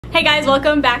Hey guys,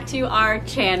 welcome back to our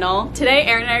channel. Today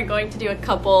Erin and I are going to do a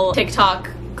couple TikTok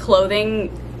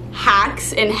clothing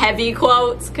hacks in heavy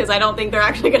quotes because I don't think they're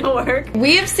actually gonna work.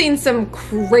 We have seen some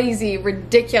crazy,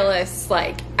 ridiculous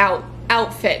like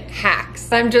outfit hacks.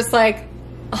 I'm just like,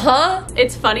 huh?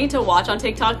 It's funny to watch on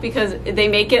TikTok because they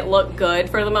make it look good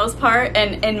for the most part,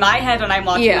 and in my head when I'm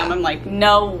watching them, I'm like,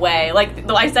 no way. Like,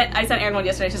 though I sent Erin one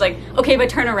yesterday. She's like, okay, but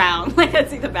turn around. Like,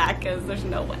 let's see the back because there's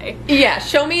no way. Yeah,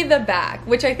 show me the back,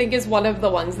 which I think is one of the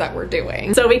ones that we're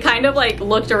doing. So we kind of like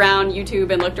looked around YouTube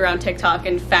and looked around TikTok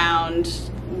and found,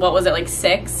 what was it, like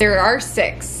 6? There are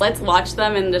 6. Let's watch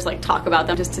them and just like talk about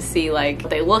them just to see like what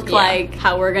they look like,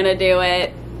 how we're gonna do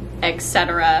it,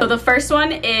 etc. So the first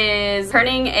one is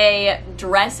turning a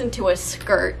dress into a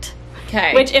skirt.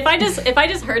 Okay. Which if I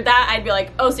just heard that, I'd be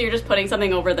like, oh, so you're just putting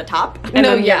something over the top? And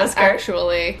no, then yeah, a skirt?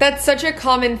 actually. That's such a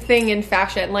common thing in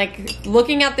fashion. Like,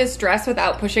 looking at this dress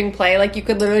without pushing play, like you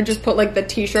could literally just put like the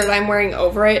t-shirt I'm wearing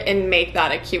over it and make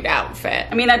that a cute outfit.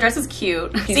 I mean, that dress is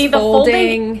cute. He's See, the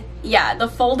folding. Yeah, the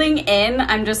folding in,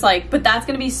 I'm just like, but that's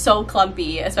gonna be so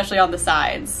clumpy, especially on the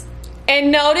sides.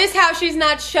 And notice how she's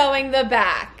not showing the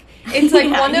back. It's like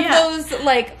one of those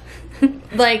like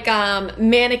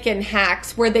mannequin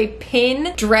hacks where they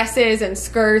pin dresses and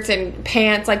skirts and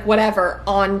pants, like whatever,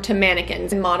 onto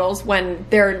mannequins and models when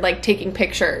they're like taking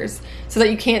pictures so that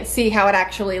you can't see how it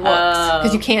actually looks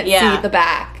because you can't see the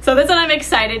back. So this one I'm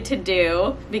excited to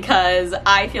do because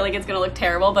I feel like it's gonna look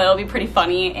terrible, but it'll be pretty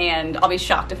funny and I'll be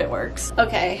shocked if it works.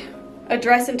 Okay. A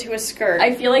dress into a skirt.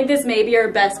 I feel like this may be our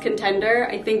best contender.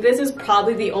 I think this is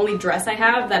probably the only dress I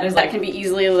have that can be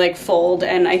easily like fold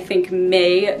and I think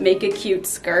may make a cute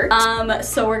skirt.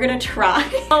 So we're gonna try.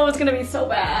 Oh, it's gonna be so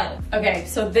bad. Okay,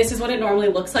 so this is what it normally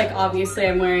looks like. Obviously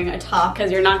I'm wearing a top because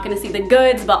you're not gonna see the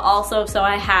goods, but also so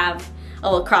I have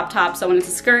a little crop top, so when it's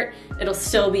a skirt, it'll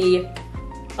still be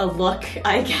a look,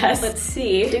 I guess. Let's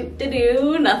see.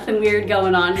 Nothing weird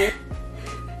going on here.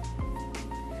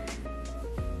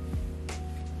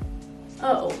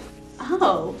 Oh.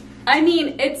 I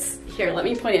mean, it's, here, let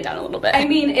me point it down a little bit. I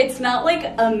mean, it's not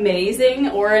like amazing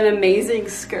or an amazing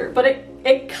skirt, but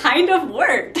it kind of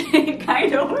worked. It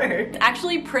kind of worked. It's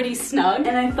actually pretty snug,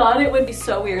 and I thought it would be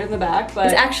so weird in the back, but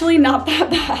it's actually not that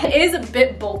bad. It is a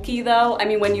bit bulky though. I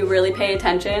mean, when you really pay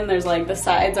attention, there's like, the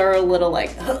sides are a little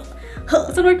like,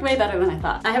 this one worked way better than I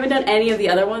thought. I haven't done any of the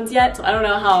other ones yet, so I don't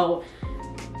know how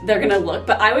they're gonna look,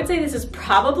 but I would say this is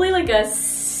probably like a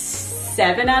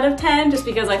 7 out of 10 just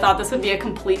because I thought this would be a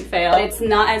complete fail. It's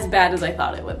not as bad as I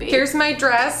thought it would be. Here's my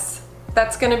dress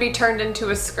that's gonna be turned into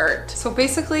a skirt. So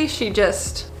basically she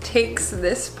just takes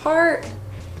this part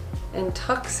and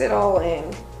tucks it all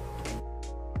in.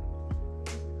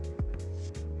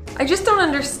 I just don't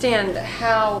understand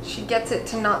how she gets it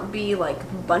to not be like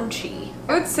bunchy.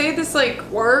 I would say this like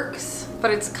works,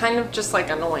 but it's kind of just like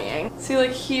annoying. See,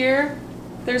 like here,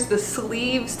 there's the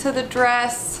sleeves to the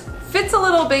dress. Fits a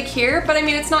little big here, but I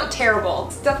mean, it's not terrible.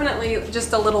 It's definitely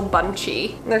just a little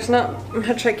bunchy. There's not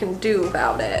much I can do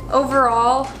about it.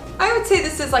 Overall, I would say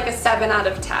this is like a 7 out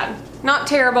of 10. Not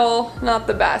terrible, not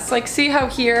the best. Like, see how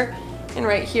here and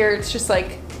right here, it's just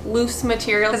like loose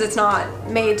material because it's not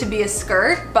made to be a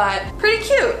skirt, but pretty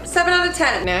cute. 7 out of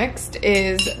 10. Next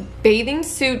is bathing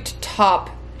suit top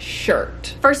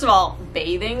shirt. First of all,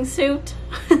 bathing suit?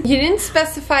 You didn't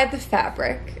specify the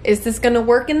fabric. Is this gonna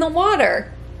work in the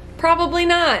water? Probably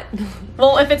not.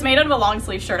 Well, if it's made out of a long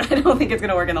sleeve shirt, I don't think it's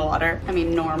gonna work in the water. I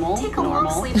mean, normal. Take a long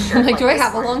sleeve shirt. Like, do I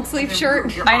have a long sleeve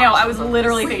shirt? I know, I was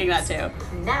literally thinking that too.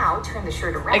 Now turn the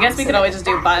shirt around. I guess we could always just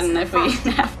do button if we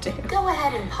have to. Go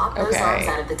ahead and pop those arms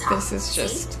out of the top. This is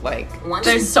just like,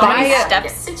 there's so many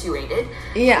steps. Situated.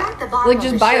 Yeah, like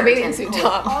just buy a bathing suit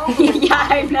top. Yeah,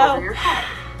 I know. Over your head.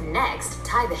 Next,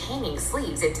 tie the hanging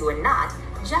sleeves into a knot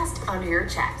just under your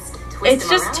chest. It's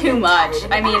just too much.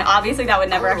 I mean, obviously that would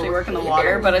never actually work in the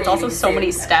water, but it's also so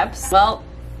many steps. Well,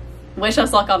 wish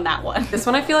us luck on that one. This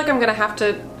one I feel like I'm gonna have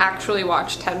to actually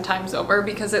watch 10 times over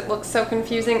because it looks so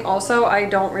confusing. Also, I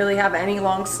don't really have any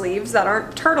long sleeves that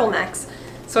aren't turtlenecks.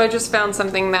 So I just found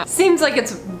something that seems like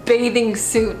it's bathing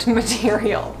suit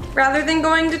material. Rather than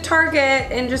going to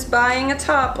Target and just buying a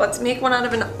top, let's make one out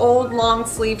of an old long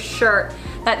sleeve shirt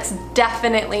that's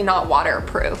definitely not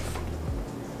waterproof.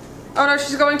 Oh no,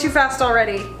 she's going too fast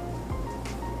already.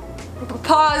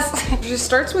 Pause. She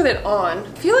starts with it on.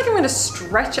 I feel like I'm gonna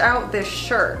stretch out this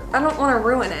shirt. I don't wanna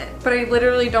ruin it, but I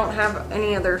literally don't have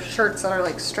any other shirts that are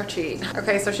like stretchy.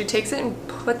 Okay, so she takes it and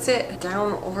puts it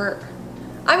down over.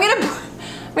 I'm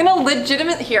gonna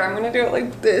legitimately, here, I'm gonna do it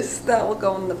like this. That will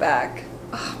go in the back.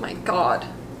 Oh my God.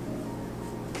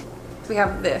 We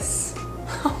have this.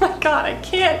 Oh my God, I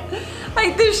can't.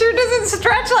 Like, this shirt doesn't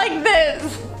stretch like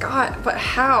this. God, but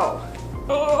how?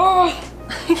 Oh.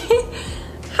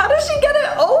 How does she get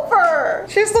it over?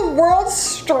 She has the world's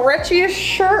stretchiest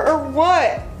shirt or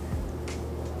what?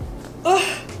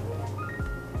 Ugh.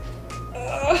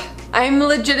 Ugh. I'm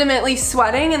legitimately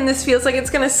sweating and this feels like it's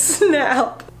gonna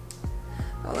snap.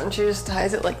 Oh, then she just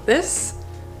ties it like this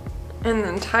and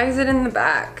then ties it in the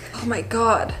back. Oh my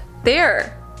God.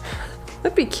 There.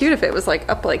 That'd be cute if it was like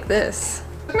up like this.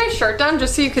 Put my shirt down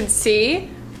just so you could see.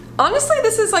 Honestly,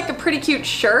 this is like a pretty cute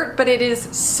shirt, but it is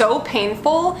so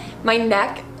painful. My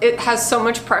neck, it has so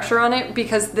much pressure on it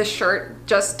because this shirt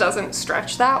just doesn't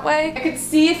stretch that way. I could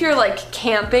see if you're like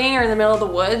camping or in the middle of the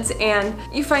woods and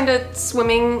you find a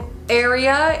swimming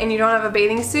area and you don't have a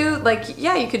bathing suit, like,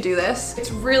 yeah, you could do this.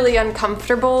 It's really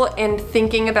uncomfortable and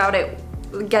thinking about it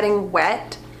getting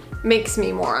wet makes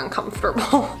me more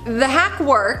uncomfortable. The hack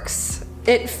works.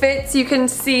 It fits, you can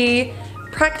see.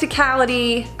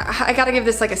 Practicality, I gotta give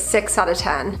this like a 6 out of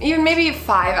 10. Even maybe a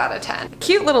 5 out of 10.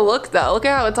 Cute little look though. Look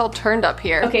at how it's all turned up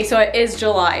here. Okay, so it is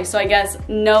July, so I guess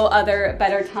no other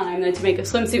better time than to make a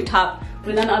swimsuit top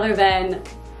with none other than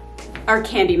our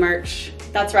candy merch.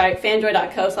 That's right,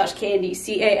 fanjoy.co/candy,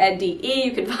 C-A-N-D-E.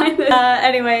 You can find this.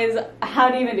 Anyways, how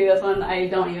do you even do this one? I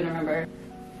don't even remember.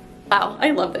 Wow,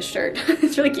 I love this shirt.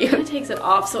 It's really cute. It takes it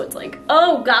off so it's like,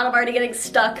 oh God, I'm already getting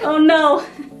stuck. Oh no.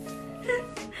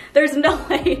 There's no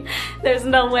way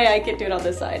I can do it on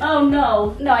this side. Oh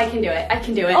no. No, I can do it. I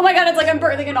can do it. Oh my God, it's like I'm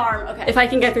birthing an arm. Okay. If I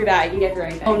can get through that, I can get through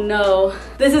anything. Oh no.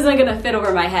 This isn't gonna fit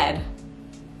over my head.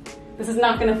 This is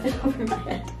not gonna fit over my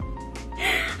head.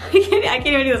 I can't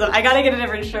even do this one. I gotta get a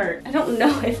different shirt. I don't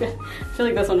know. I feel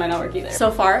like this one might not work either. So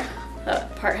far, the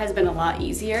part has been a lot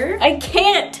easier. I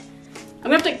can't. I'm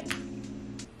gonna have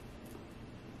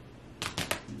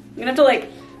to like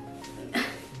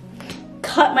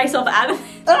cut myself out of it.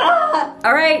 Ah!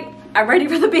 All right, I'm ready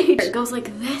for the beach. It goes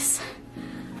like this,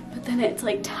 but then it's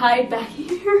like tied back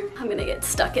here. I'm gonna get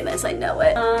stuck in this, I know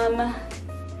it.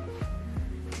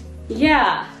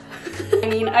 Yeah. I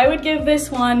mean, I would give this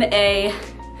one a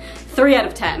 3 out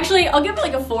of 10. Actually, I'll give it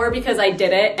like a 4 because I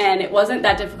did it and it wasn't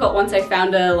that difficult once I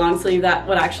found a long sleeve that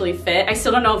would actually fit. I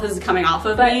still don't know if this is coming off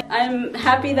of me. I'm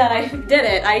happy that I did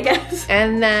it, I guess.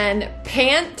 And then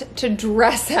pant to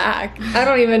dress hack. I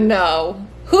don't even know.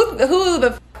 Who the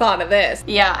f thought of this?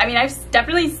 Yeah, I mean, I've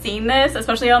definitely seen this,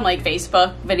 especially on like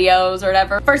Facebook videos or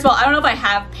whatever. First of all, I don't know if I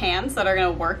have pants that are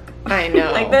gonna work I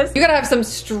know. like this. You gotta have some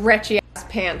stretchy ass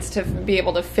pants to be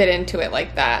able to fit into it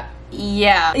like that.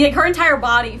 Yeah, like her entire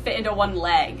body fit into one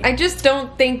leg. I just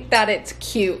don't think that it's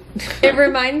cute. It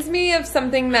reminds me of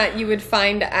something that you would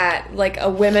find at like a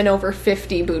women over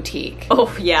 50 boutique.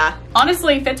 Oh yeah.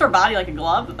 Honestly, fits her body like a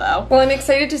glove though. Well, I'm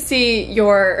excited to see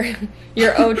your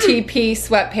OTP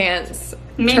sweatpants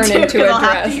Me turn too, into a I'll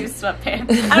have to dress. use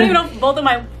sweatpants. I don't even know if both of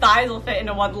my thighs will fit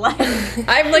into one leg.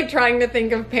 I'm like trying to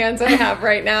think of pants I have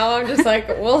right now. I'm just like,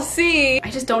 we'll see. I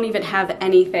just don't even have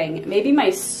anything. Maybe my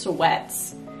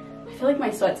sweats. I feel like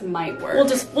my sweats might work.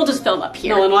 We'll just film up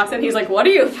here. Nolan walks in, he's like, what are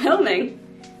you filming?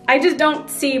 I just don't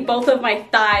see both of my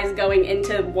thighs going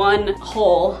into one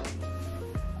hole.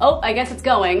 Oh, I guess it's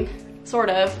going, sort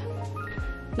of.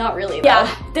 Not really though.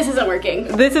 Yeah, this isn't working.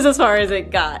 This is as far as it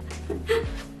got.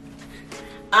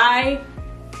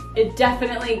 It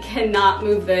definitely cannot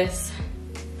move this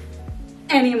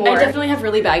anymore. I definitely have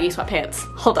really baggy sweatpants.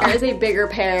 Hold on. There's a bigger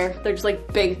pair. They're just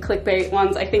like big clickbait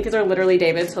ones. I think these are literally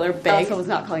David's, so they're big. I was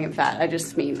not calling him fat. I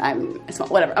just mean I'm small.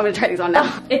 Whatever. I'm gonna try these on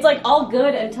now. It's like all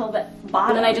good until the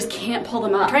bottom, and then I just can't pull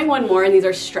them up. I'm trying one more, and these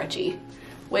are stretchy,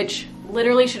 which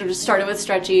literally should have just started with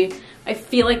stretchy. I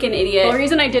feel like an idiot. The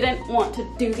reason I didn't want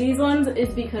to do these ones is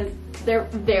because they're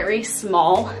very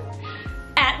small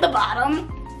at the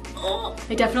bottom. Oh,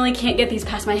 I definitely can't get these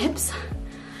past my hips.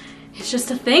 It's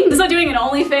just a thing. This is what doing an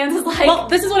OnlyFans is like. Well,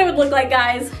 this is what it would look like,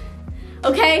 guys.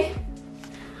 Okay?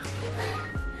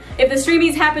 If the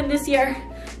streamies happen this year,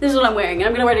 this is what I'm wearing. And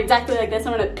I'm gonna wear it exactly like this.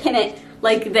 I'm gonna pin it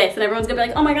like this. And everyone's gonna be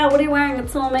like, oh my God, what are you wearing?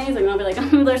 It's so amazing. And I'll be like, they're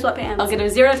sweatpants. I'll give it a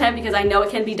 0 out of 10 because I know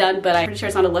it can be done, but I'm pretty sure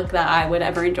it's not a look that I would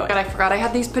ever enjoy. And I forgot I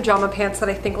had these pajama pants that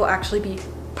I think will actually be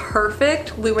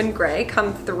perfect. Blue and gray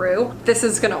come through. This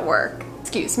is gonna work.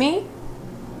 Excuse me?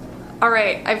 All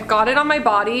right, I've got it on my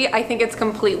body. I think it's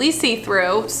completely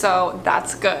see-through, so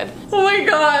that's good. Oh my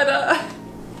God.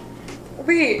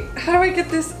 Wait, how do I get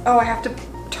this? Oh, I have to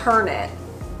turn it.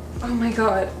 Oh my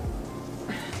God.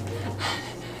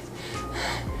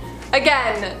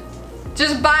 Again,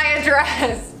 just buy a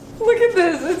dress. Look at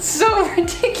this, it's so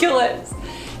ridiculous.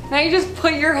 Now you just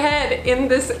put your head in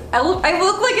this I look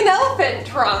like an elephant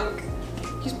trunk.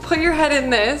 Just put your head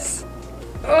in this.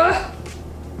 Ugh.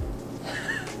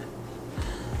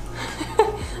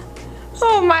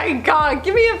 Oh my God,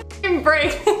 give me a fucking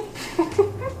break.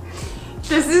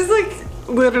 This is like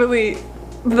literally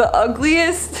the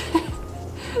ugliest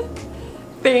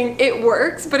thing. It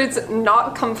works, but it's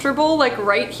not comfortable. Like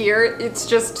right here, it's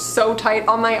just so tight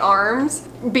on my arms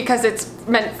because it's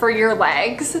meant for your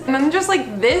legs. And then just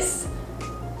like this.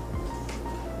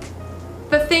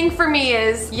 The thing for me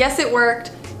is, yes, it worked.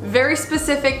 Very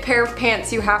specific pair of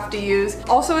pants you have to use.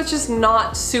 Also, it's just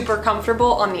not super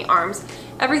comfortable on the arms.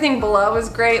 Everything below is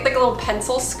great, like a little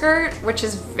pencil skirt, which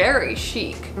is very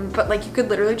chic. But like you could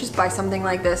literally just buy something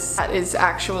like this that is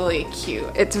actually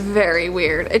cute. It's very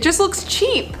weird. It just looks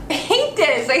cheap. I hate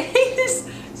this. I hate this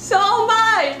so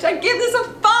much. I give this a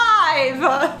 5.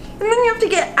 And then you have to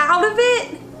get out of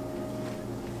it.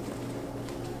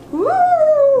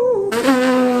 Woo!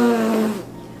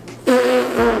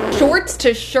 Shorts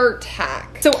to shirt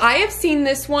hack. So I have seen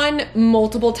this one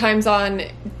multiple times on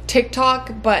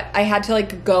TikTok, but I had to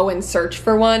like go and search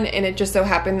for one, and it just so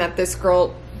happened that this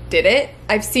girl did it.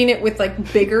 I've seen it with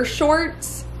like bigger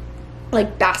shorts,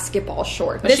 like basketball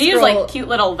shorts. But she used like cute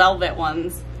little velvet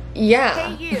ones.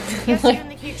 Yeah. Hey you, yes, you in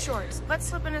the cute shorts. Let's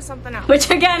slip into something else. Which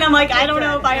again, I'm like, I don't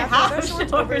know if I have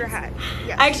shorts over your head.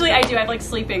 Yes. Actually, I do. I have like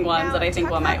sleeping ones that I think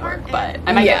might work, but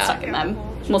I might get stuck in them.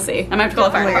 We'll see. I might have to call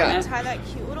the fire department.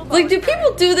 Like, do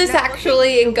people do this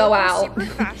actually and go out?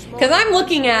 Because I'm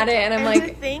looking at it and I'm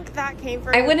like,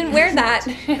 I wouldn't wear that.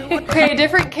 Okay,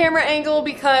 different camera angle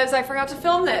because I forgot to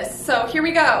film this. So here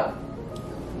we go.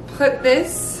 Put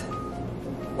this,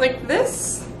 like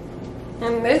this,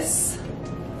 and this.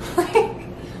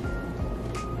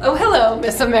 Oh, hello,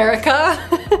 Miss America.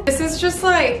 This is just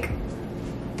like,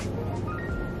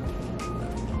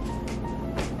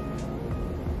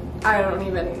 I don't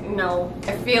even know.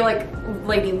 I feel like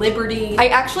Lady Liberty. I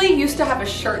actually used to have a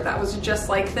shirt that was just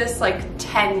like this like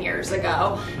 10 years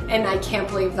ago, and I can't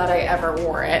believe that I ever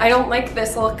wore it. I don't like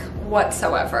this look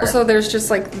whatsoever. Also, there's just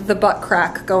like the butt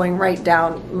crack going right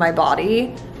down my body,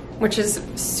 which is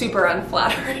super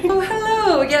unflattering. Oh,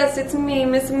 hello. Yes, it's me,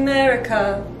 Miss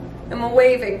America. I'm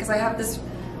waving because I have this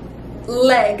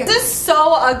leg. This is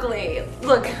so ugly.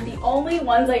 Look, the only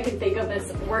ones I can think of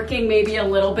that's working maybe a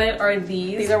little bit are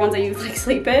these. These are ones I usually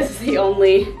sleep in. It's the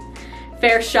only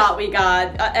fair shot we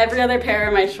got. Every other pair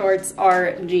of my shorts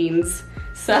are jeans.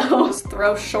 So just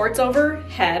throw shorts over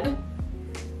head.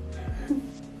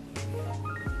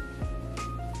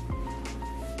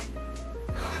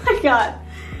 Oh my God.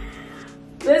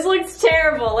 This looks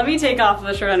terrible. Let me take off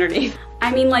the shirt underneath.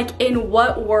 I mean, like, in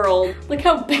what world? Look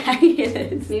how baggy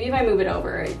it is. Maybe if I move it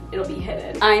over, it'll be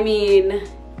hidden. I mean,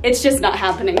 it's just not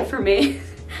happening for me.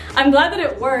 I'm glad that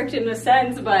it worked in a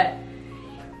sense, but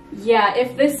yeah,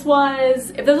 if this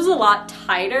was a lot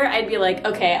tighter, I'd be like,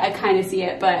 okay, I kind of see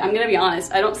it, but I'm gonna be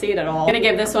honest, I don't see it at all. I'm gonna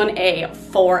give this one a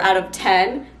 4 out of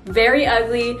 10. Very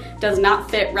ugly, does not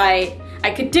fit right.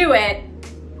 I could do it,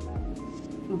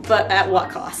 but at what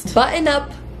cost? Button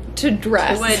up to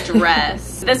dress. To a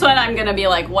dress. This one I'm gonna be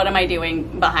like, what am I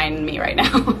doing behind me right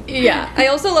now? Yeah. I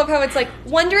also love how it's like,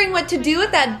 wondering what to do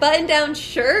with that button-down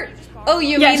shirt? Oh,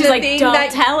 you mean she's the like, thing don't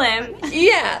that- tell him.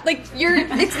 Yeah, like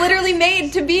it's literally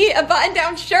made to be a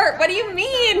button-down shirt. What do you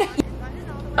mean?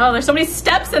 Oh, there's so many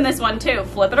steps in this one too.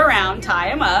 Flip it around, tie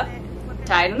them up,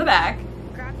 tie it in the back.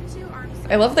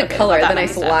 I love the color, the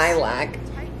nice lilac.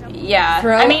 Yeah,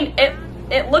 I mean,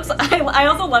 it looks, I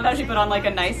also love how she put on like a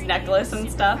nice necklace and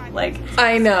stuff. Like,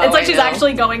 I know. It's like she's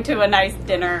actually going to a nice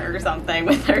dinner or something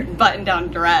with her button-down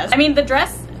dress. I mean, the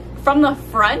dress from the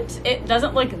front, it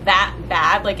doesn't look that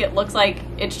bad. Like, it looks like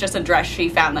it's just a dress she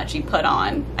found that she put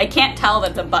on. I can't tell that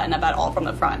it's a button-up at all from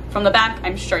the front. From the back,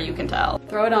 I'm sure you can tell.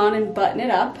 Throw it on and button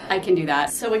it up. I can do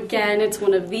that. So again, it's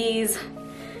one of these.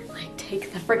 Like,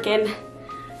 take the frickin'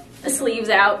 sleeves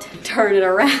out, turn it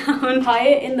around, tie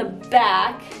it in the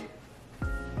back.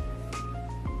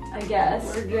 I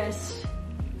guess we're just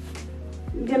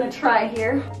gonna try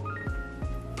here.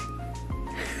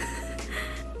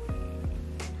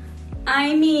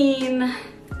 I mean, I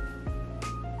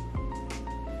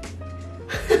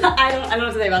don't know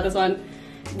what to say about this one.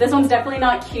 This one's definitely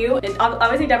not cute. It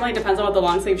obviously definitely depends on what the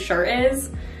long sleeve shirt is.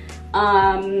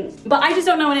 But I just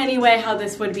don't know in any way how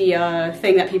this would be a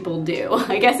thing that people do.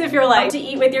 I guess if you're like to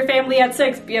eat with your family at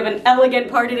 6, but you have an elegant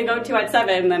party to go to at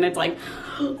 7, then it's like,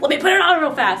 let me put it on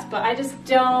real fast. But I just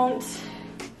don't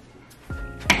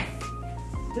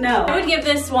know. I would give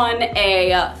this one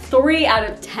a 3 out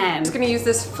of 10. I'm just gonna use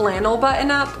this flannel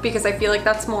button up because I feel like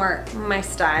that's more my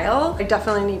style. I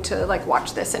definitely need to like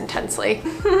watch this intensely.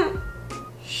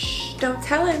 Shh, don't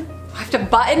tell him. I have to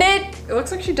button it. It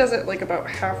looks like she does it like about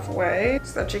halfway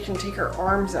so that she can take her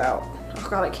arms out. Oh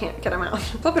God, I can't get them out.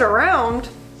 Flip it around.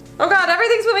 Oh God,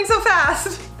 everything's moving so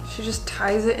fast. She just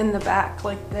ties it in the back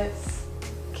like this.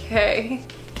 Okay.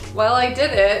 Well, I did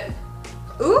it.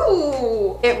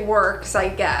 Ooh, it works, I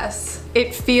guess.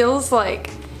 It feels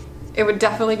like it would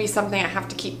definitely be something I have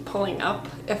to keep pulling up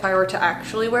if I were to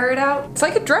actually wear it out. It's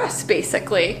like a dress,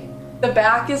 basically. The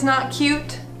back is not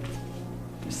cute.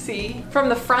 See? From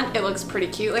the front, it looks pretty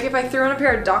cute. Like if I threw on a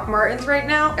pair of Doc Martens right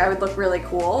now, I would look really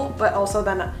cool, but also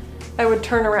then I would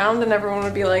turn around and everyone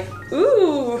would be like,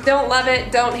 ooh, don't love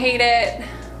it, don't hate it.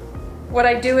 Would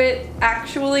I do it?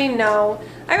 Actually, no.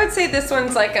 I would say this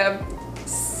one's like a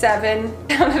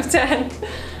 7 out of 10.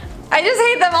 I just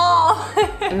hate them all.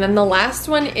 And then the last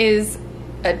one is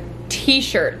a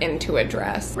t-shirt into a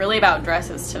dress. Really about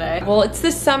dresses today. Well, it's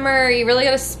the summer. You really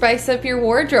gotta spice up your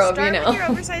wardrobe, Start you know. with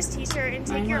your oversized t-shirt and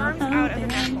take your arms out of the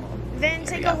neck hole. Then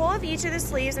take a hole of each of the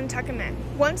sleeves and tuck them in.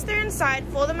 Once they're inside,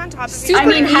 fold them on top of each I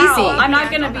mean, easy. how? I'm not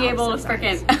gonna be able to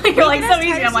freaking. You're like so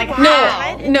easy. I'm like,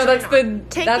 no, that's the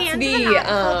Take the ends of the knot,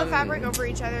 fold the fabric over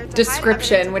each other to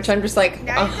description, which I'm just like,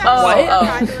 Now you've what? got a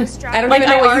fabulous dress. I don't Like, even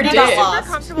know I what you already did. got Super lost.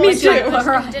 comfortable Me and too. stylish Put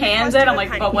her and didn't hands cost in. I'm you a like,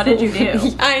 penny. but what did you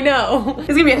do? I know. It's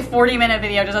gonna be a 40-minute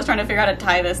video just us trying to figure out how to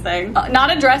tie this thing.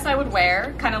 Not a dress I would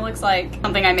wear. Kind of looks like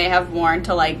something I may have worn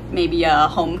to like maybe a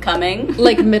homecoming.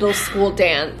 Like middle school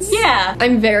dance. Yeah.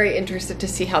 I'm very interested to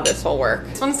see how this will work.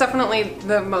 This one's definitely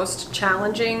the most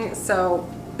challenging, so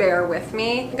bear with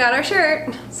me. Got our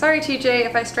shirt. Sorry, TJ,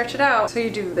 if I stretch it out. So you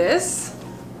do this,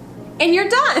 and you're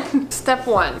done. Step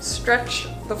 1, stretch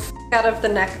the f out of the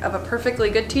neck of a perfectly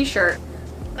good t-shirt.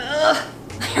 Ugh,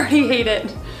 I already hate it.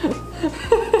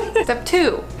 Step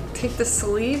 2, take the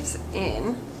sleeves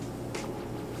in.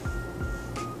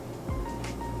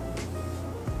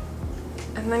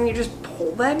 And then you just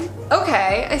pull them.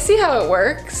 Okay, I see how it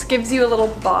works. Gives you a little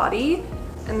body.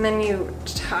 And then you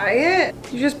tie it.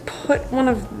 You just put one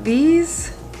of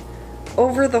these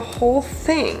over the whole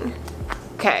thing.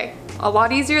 Okay, a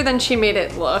lot easier than she made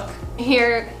it look.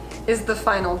 Here is the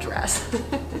final dress.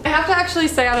 I have to actually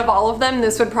say out of all of them,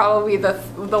 this would probably be the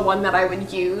one that I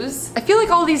would use. I feel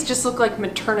like all these just look like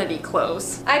maternity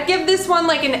clothes. I'd give this one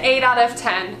like an 8 out of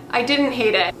 10. I didn't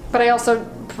hate it, but I also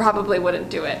probably wouldn't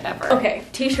do it ever. Okay,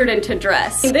 t-shirt into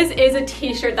dress. This is a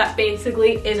t-shirt that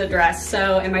basically is a dress,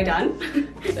 so am I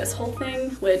done? This whole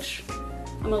thing, which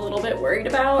I'm a little bit worried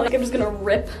about. Like I'm just gonna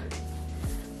rip.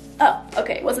 Oh,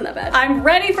 okay, wasn't that bad. I'm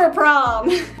ready for prom.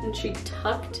 And she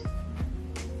tucked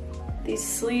these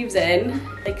sleeves in,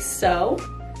 like so.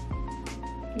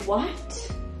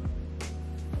 What?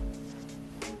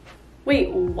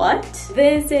 Wait, what?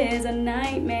 This is a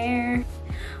nightmare.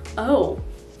 Oh.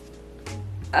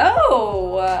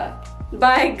 Oh,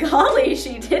 by golly,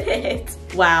 she did it.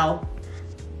 Wow,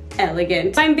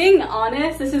 elegant. If I'm being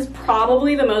honest, this is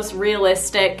probably the most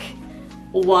realistic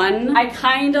one. I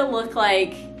kind of look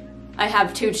like I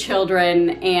have 2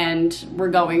 children and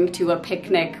we're going to a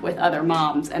picnic with other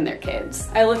moms and their kids.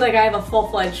 I look like I have a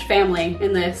full-fledged family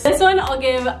in this. This one I'll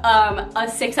give a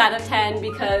 6 out of 10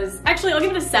 because, actually I'll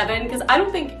give it a 7 because I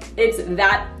don't think it's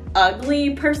that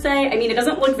ugly per se. I mean, it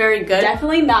doesn't look very good.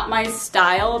 Definitely not my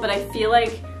style, but I feel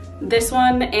like this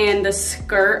one and the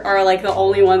skirt are like the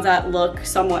only ones that look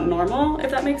somewhat normal,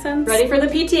 if that makes sense. Ready for the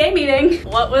PTA meeting.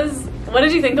 What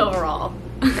did you think overall?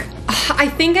 I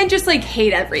think I just like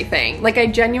hate everything. Like I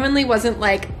genuinely wasn't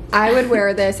like, I would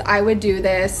wear this, I would do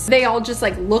this. They all just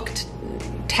like looked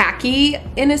tacky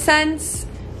in a sense,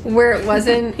 where it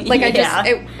wasn't like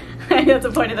Yeah. That's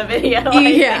the point of the video.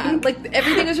 Yeah, like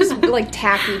everything was just like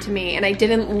tacky to me, and I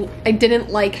didn't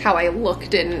like how I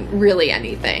looked in really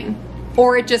anything,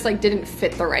 or it just like didn't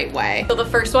fit the right way. So the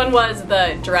first one was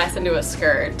the dress into a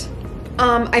skirt.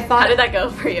 I thought, how did that go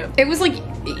for you? It was like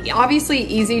obviously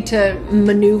easy to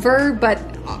maneuver, but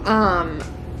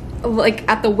like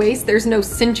at the waist there's no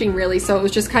cinching really, so it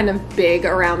was just kind of big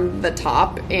around the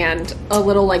top and a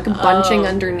little like bunching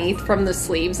underneath from the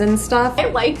sleeves and stuff. I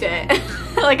liked it.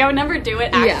 Like I would never do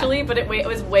it actually, but it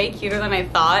was way cuter than I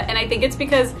thought, and I think it's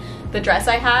because the dress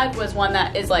I had was one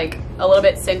that is like a little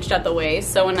bit cinched at the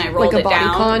waist, so when I rolled like a it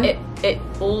down,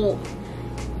 bodycon?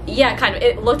 Yeah, kind of.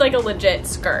 It looked like a legit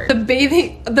skirt. The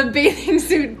bathing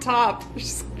suit top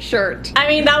shirt. I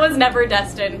mean, that was never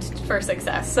destined for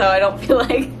success, so I don't feel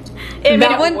like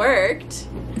it worked.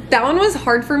 That one was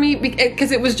hard for me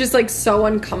because it was just like so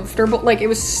uncomfortable. Like it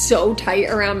was so tight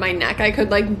around my neck. I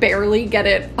could like barely get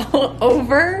it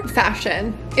over.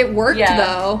 Fashion. It worked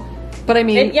though. But I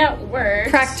mean, it worked.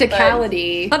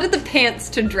 Practicality. How did the pants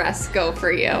to dress go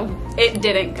for you? It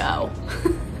didn't go.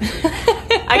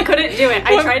 I couldn't do it.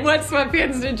 I tried. What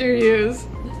sweatpants did you use?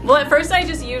 Well, at first I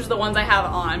just used the ones I have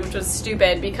on, which was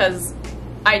stupid because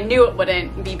I knew it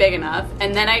wouldn't be big enough.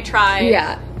 And then I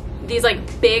tried these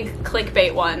like big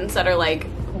clickbait ones that are like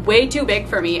way too big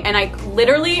for me, and I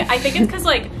think it's because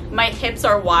like my hips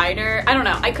are wider. I don't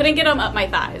know, I couldn't get them up my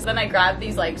thighs. Then I grabbed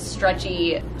these like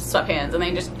stretchy sweatpants and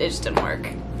it just didn't work.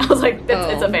 I was like,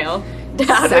 it's a fail.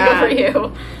 How did it go for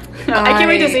you? I can't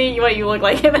wait to see what you look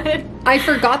like in it. I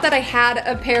forgot that I had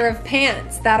a pair of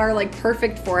pants that are like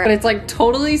perfect for it, but it's like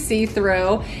totally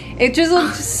see-through. It just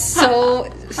looked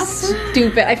so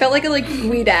stupid. I felt like a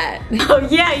weedette. Oh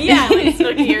yeah, like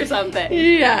Snooki or something.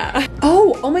 Yeah.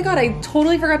 Oh my god, I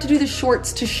totally forgot to do the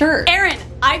shorts to shirt. Erin,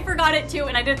 I forgot it too,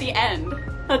 and I did at the end.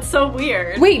 That's so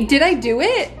weird. Wait, did I do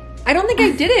it? I don't think I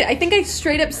did it. I think I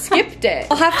straight up skipped it.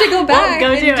 I'll have to go back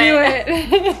do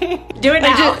it. Do it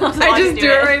now. I just do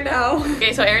it right now.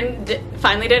 Okay, so Erin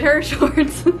finally did her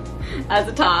shorts as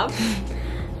a top.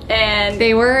 And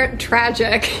they were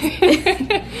tragic.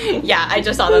 Yeah, I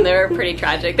just saw them. They were pretty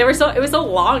tragic. It was so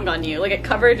long on you. Like it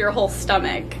covered your whole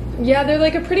stomach. Yeah, they're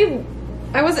like a pretty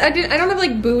I don't have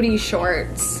like booty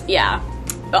shorts. Yeah.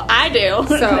 Well, I do.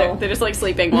 So they're just like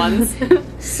sleeping ones.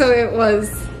 So it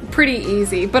was pretty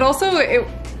easy, but also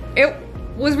it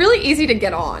was really easy to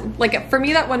get on. Like for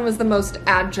me, that one was the most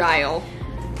agile.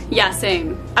 Yeah,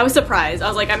 same. I was surprised. I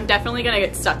was like, I'm definitely gonna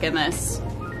get stuck in this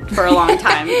for a long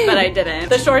time, but I didn't.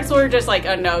 The shorts were just like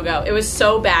a no-go. It was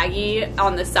so baggy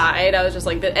on the side. I was just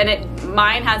like,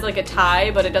 mine has like a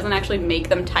tie, but it doesn't actually make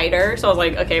them tighter. So I was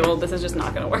like, okay, well, this is just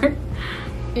not gonna work.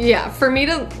 Yeah, for me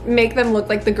to make them look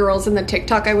like the girls in the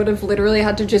TikTok, I would have literally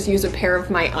had to just use a pair of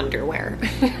my underwear.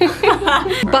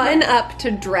 Button up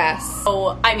to dress.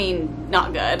 Oh, I mean,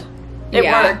 not good. It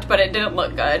worked, but it didn't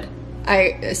look good.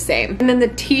 Same. And then the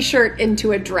t-shirt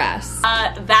into a dress.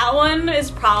 That one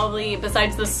is probably,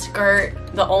 besides the skirt,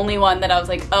 the only one that I was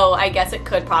like, oh, I guess it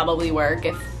could probably work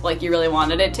if like you really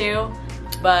wanted it to.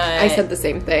 But I said the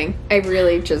same thing. I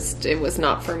really it was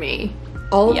not for me.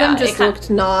 All of them just looked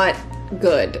not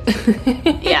good.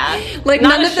 Yeah. Like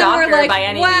not none of them were like, by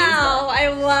any wow, means, I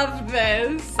love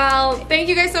this. Well, thank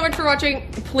you guys so much for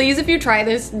watching. Please, if you try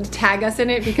this, tag us in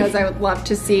it because I would love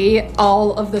to see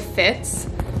all of the fits.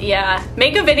 Yeah,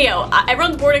 make a video.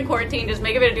 Everyone's bored in quarantine. Just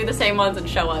make a video, do the same ones, and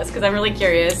show us because I'm really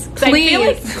curious.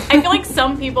 Please. I feel like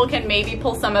some people can maybe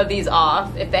pull some of these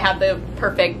off if they have the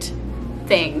perfect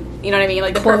thing. You know what I mean?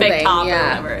 Like the perfect top or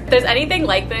whatever. If there's anything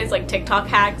like this, like TikTok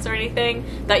hacks or anything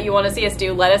that you want to see us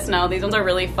do, let us know. These ones are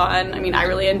really fun. I mean, I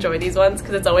really enjoy these ones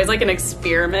because it's always like an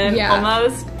experiment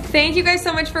almost. Thank you guys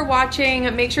so much for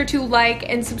watching. Make sure to like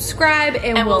and subscribe,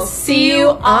 and we'll see you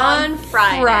on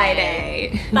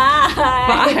Friday. Bye.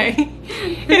 Bye.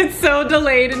 It's so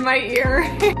delayed in my ear.